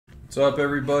What's up,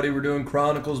 everybody? We're doing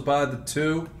Chronicles by the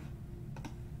 2.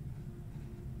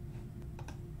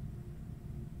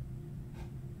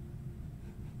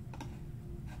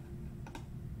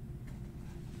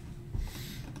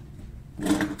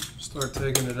 Start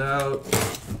taking it out.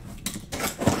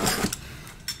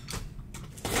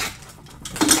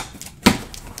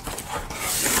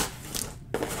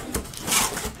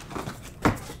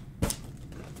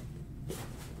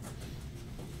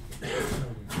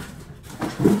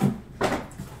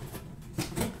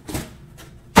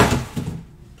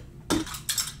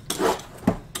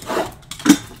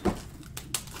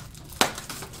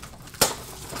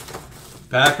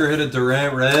 Packer hit a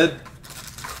Durant red.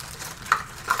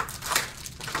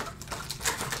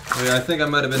 Oh, yeah, I think I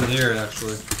might have been here,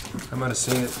 actually. I might have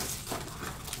seen it.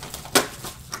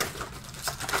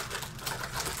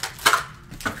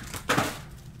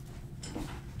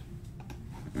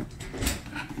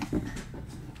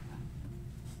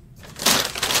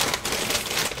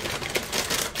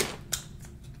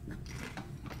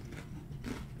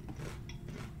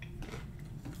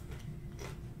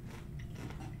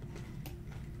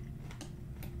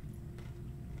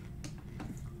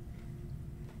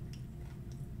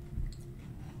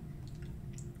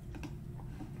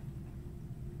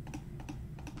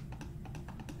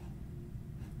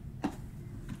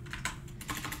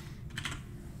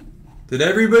 Did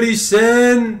everybody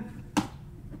send?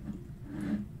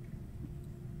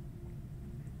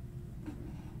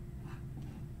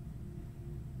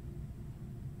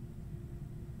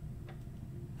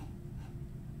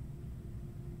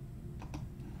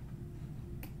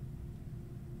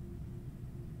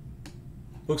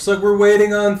 Looks like we're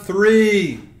waiting on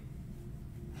 3.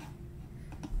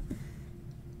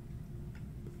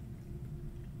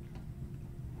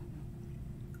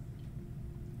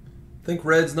 I think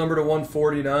red's number to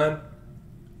 149.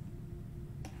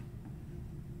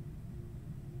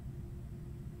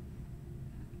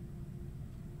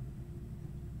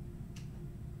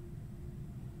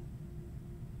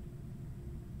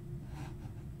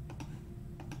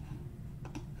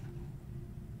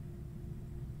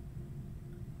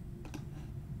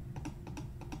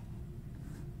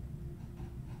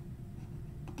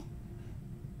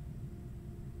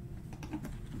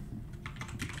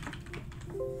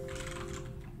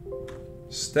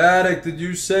 Static, did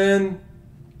you send?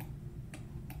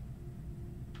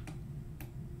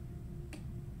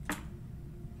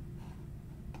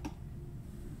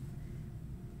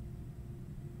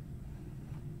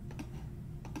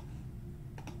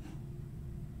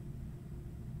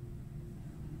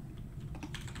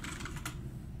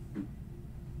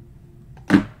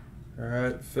 All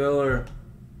right, filler.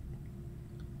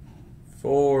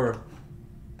 4,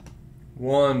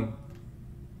 1,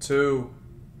 2,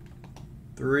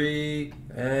 3,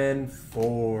 and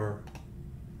 4.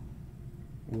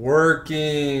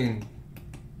 Working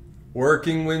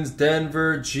wins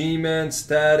Denver. G-Man,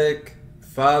 Static,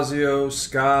 Fazio,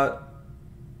 Scott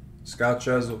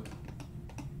Chesel.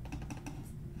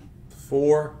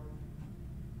 4.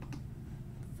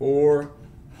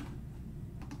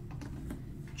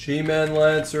 G-Man,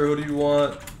 Lancer, who do you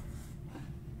want?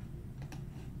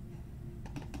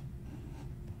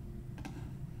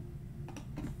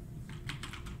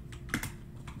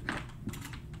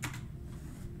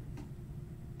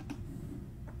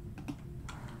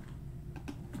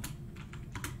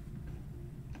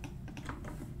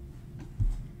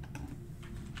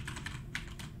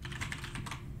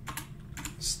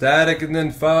 Static and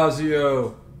then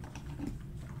Fazio.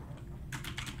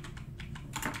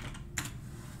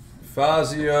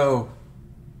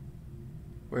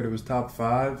 Wait, it was top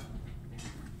 5?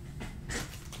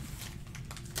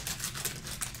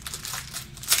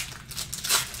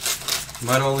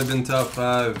 Might have only been top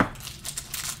 5.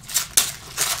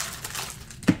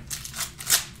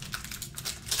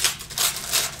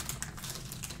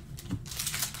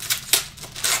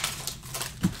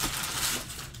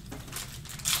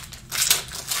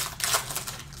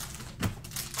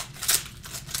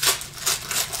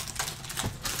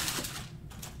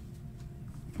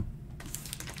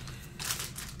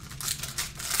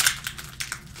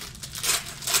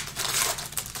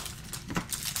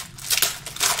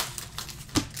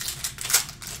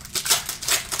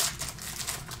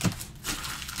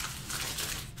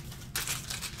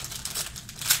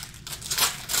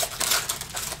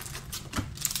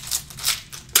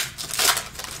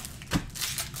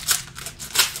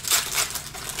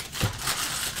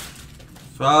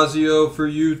 Fazio for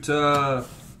Utah.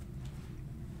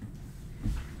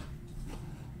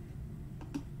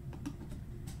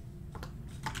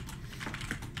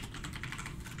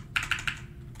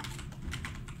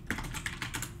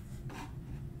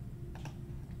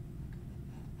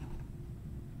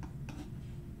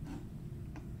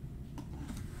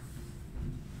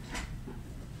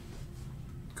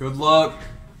 Good luck.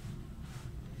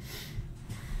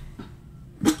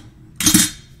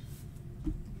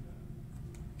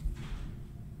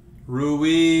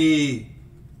 Rui.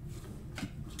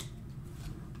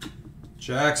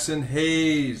 Jackson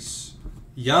Hayes.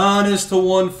 Giannis to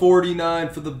 149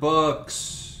 for the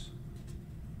Bucks.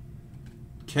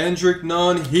 Kendrick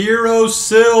Nunn. Hero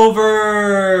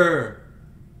Silver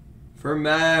for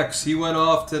Max. He went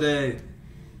off today.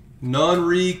 Nunn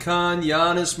Recon.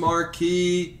 Giannis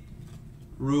Marquee.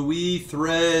 Rui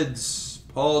Threads.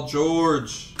 Paul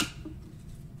George.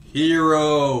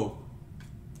 Hero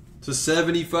to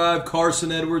 75.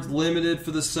 Carson Edwards limited for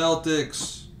the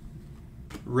Celtics.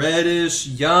 Reddish.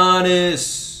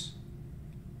 Giannis.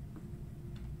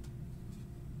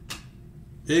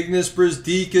 Ignas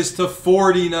Brazdeikis to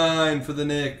 49 for the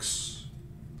Knicks.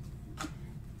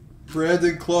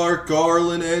 Brandon Clark,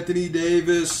 Garland, Anthony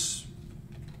Davis.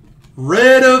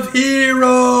 Red of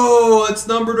Hero. It's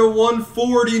numbered to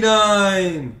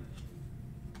 149.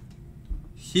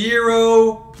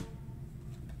 Hero.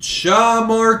 Cha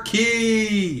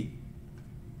Marquee.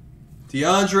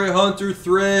 DeAndre Hunter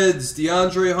Threads.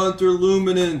 DeAndre Hunter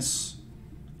Luminance.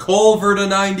 Culver to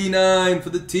 99 for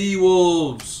the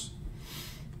T-Wolves.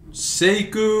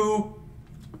 Sekou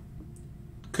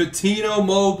Coutinho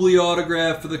Mobley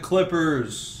autograph for the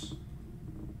Clippers.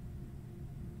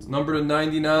 It's numbered to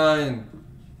 99.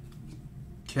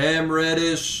 Cam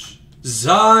Reddish.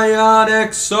 Zion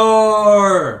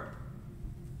XR.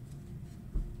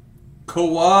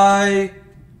 Kawhi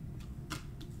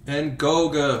and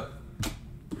Goga.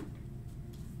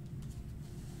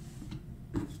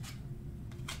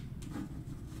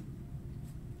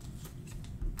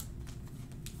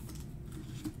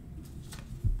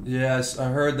 Yes, I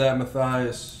heard that,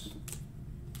 Matthias.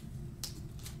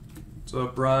 What's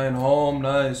up, Brian Holm?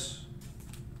 Nice.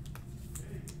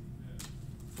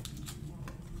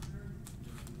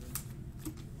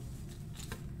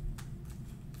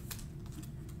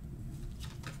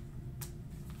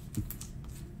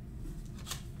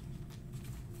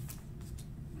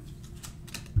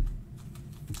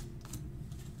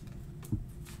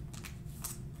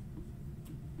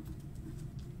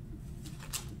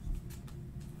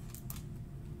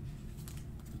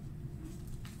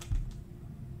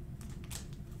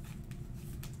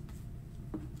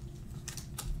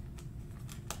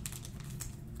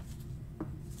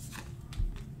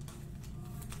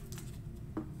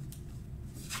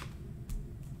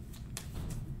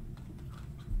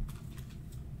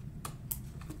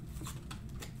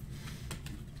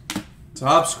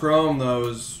 Topps Chrome though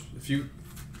is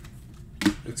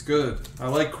it's good. I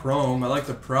like Chrome. I like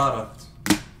the product.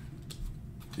 It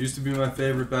used to be my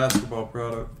favorite basketball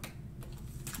product.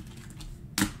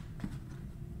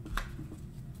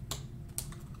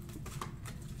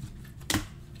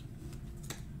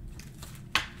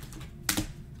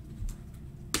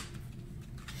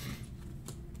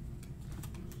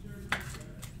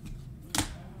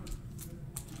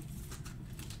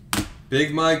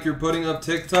 Big Mike, you're putting up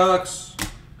TikToks?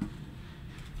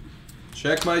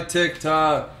 Check my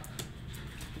TikTok.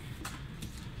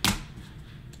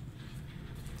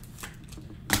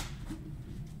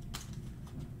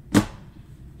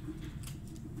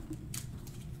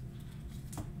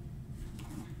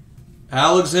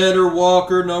 Alexander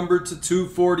Walker, numbered to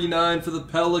 249 for the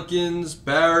Pelicans.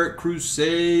 Barrett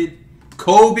Crusade.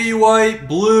 Kobe White,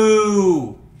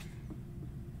 blue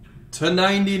to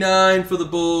 99 for the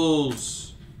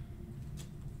Bulls.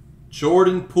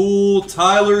 Jordan Poole,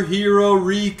 Tyler Hero,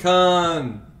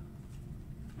 Recon.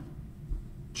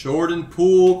 Jordan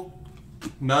Poole,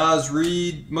 Naz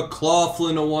Reid,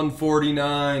 McLaughlin to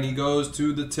 149. He goes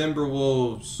to the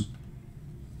Timberwolves.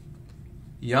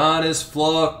 Giannis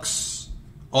Flux.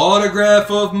 Autograph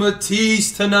of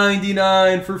Matisse to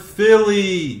 99 for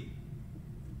Philly.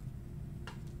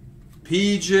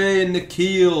 PJ and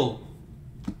Nikhil.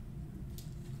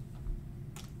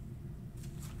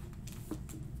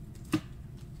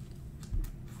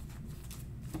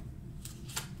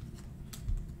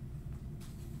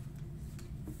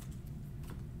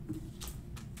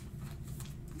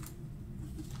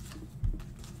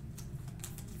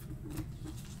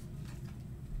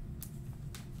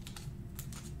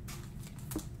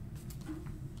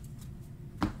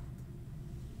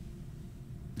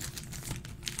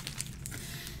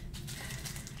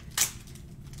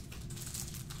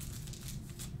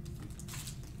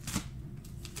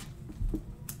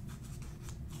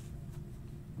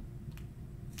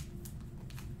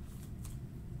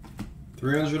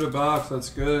 $300 a box, that's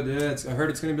good. Yeah, I heard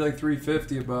it's going to be like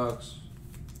 $350 a box.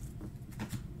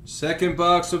 Second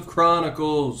box of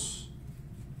Chronicles.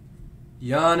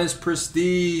 Giannis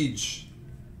Prestige.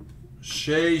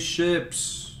 Shea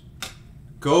Ships.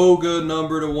 Goga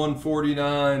number to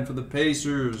 149 for the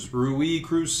Pacers. Rui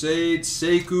Crusade.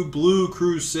 Sekou Blue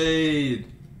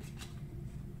Crusade.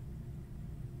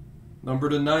 Number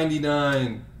to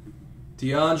 99.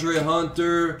 DeAndre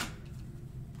Hunter.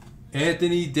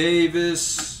 Anthony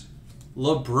Davis.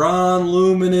 LeBron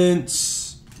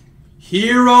Luminance.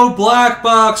 Hero Black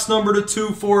Box number to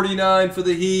 249 for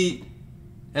the Heat.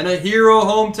 And a Hero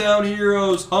Hometown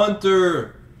Heroes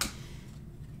Hunter.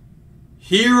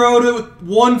 Hero to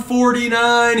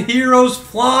 149. Heroes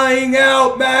Flying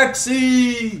Out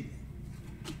Maxi.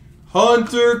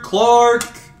 Hunter Clark.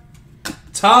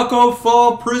 Taco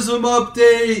Fall Prism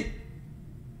Update.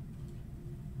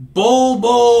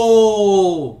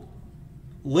 Bol.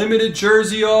 Limited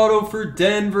jersey auto for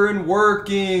Denver and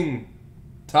working.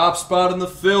 Top spot in the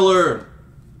filler.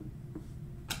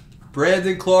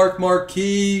 Brandon Clark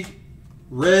Marquee.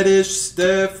 Reddish,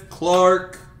 Steph,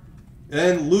 Clark,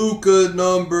 and Luka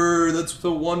number. That's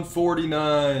the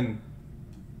 149.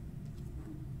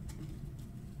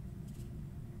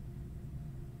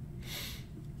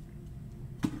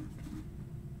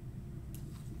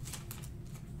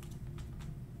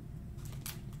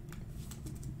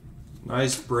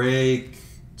 Nice break.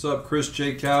 What's up, Chris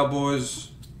J.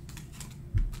 Cowboys?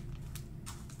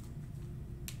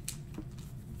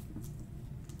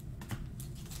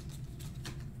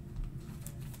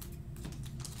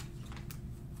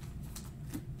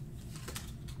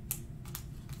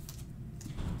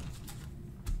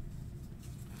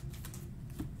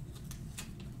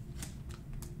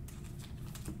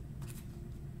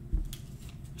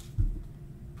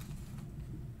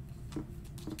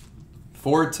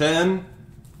 $410.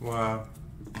 Wow.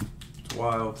 It's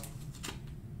wild.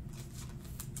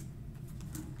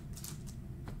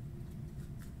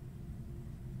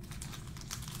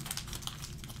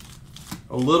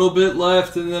 A little bit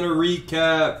left and then a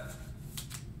recap.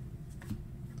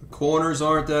 The corners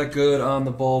aren't that good on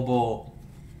the Bol.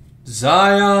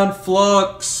 Zion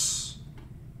Flux.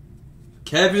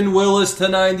 Kevin Willis to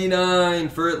 99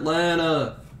 for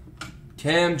Atlanta.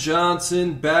 Cam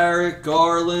Johnson, Barrett,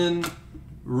 Garland,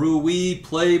 Rui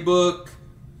Playbook,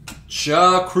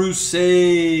 Cha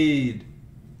Crusade,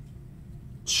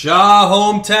 Cha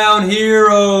Hometown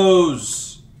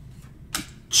Heroes,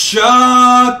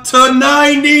 Cha to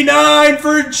 99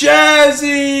 for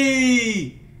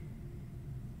Jazzy,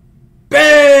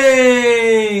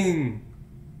 bang,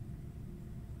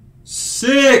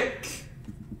 sick.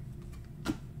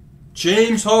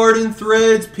 James Harden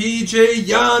Threads, PJ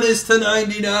Giannis to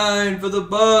 99 for the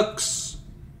Bucks.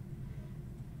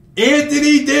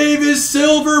 Anthony Davis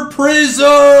Silver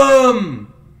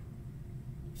Prism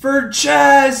for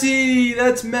Jazzy.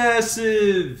 That's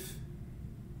massive.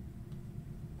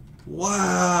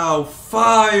 Wow,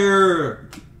 fire.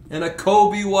 And a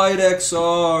Kobe White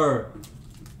XR.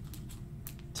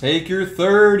 Take your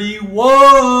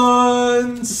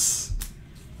 31s.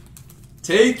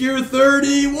 Take your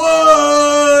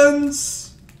 31s.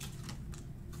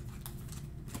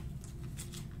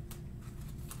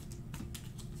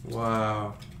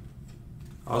 Wow.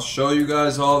 I'll show you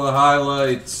guys all the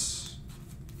highlights.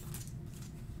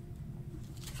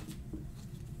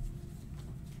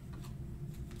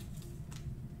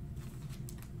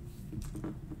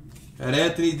 And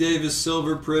Anthony Davis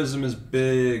Silver Prism is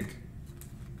big.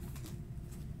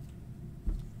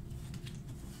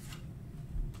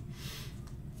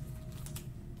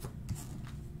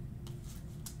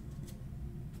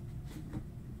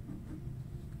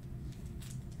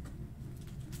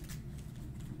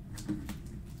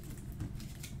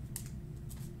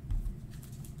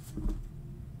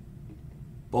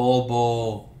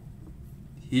 Bol.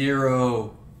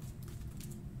 Hero.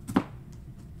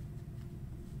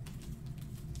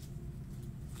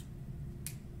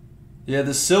 Yeah,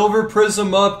 the Silver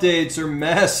Prism updates are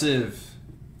massive.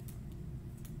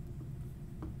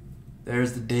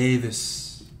 There's the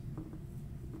Davis.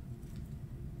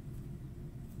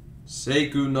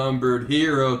 Sekou numbered.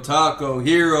 Hero. Taco.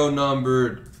 Hero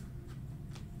numbered.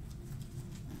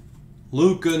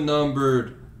 Luka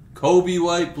numbered. Kobe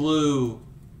White Blue.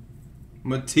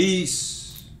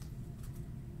 Matisse.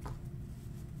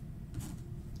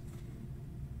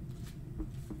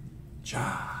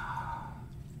 Ja.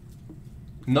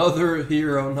 Another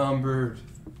hero numbered.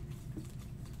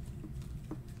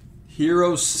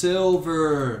 Hero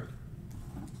Silver.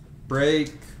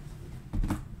 Break.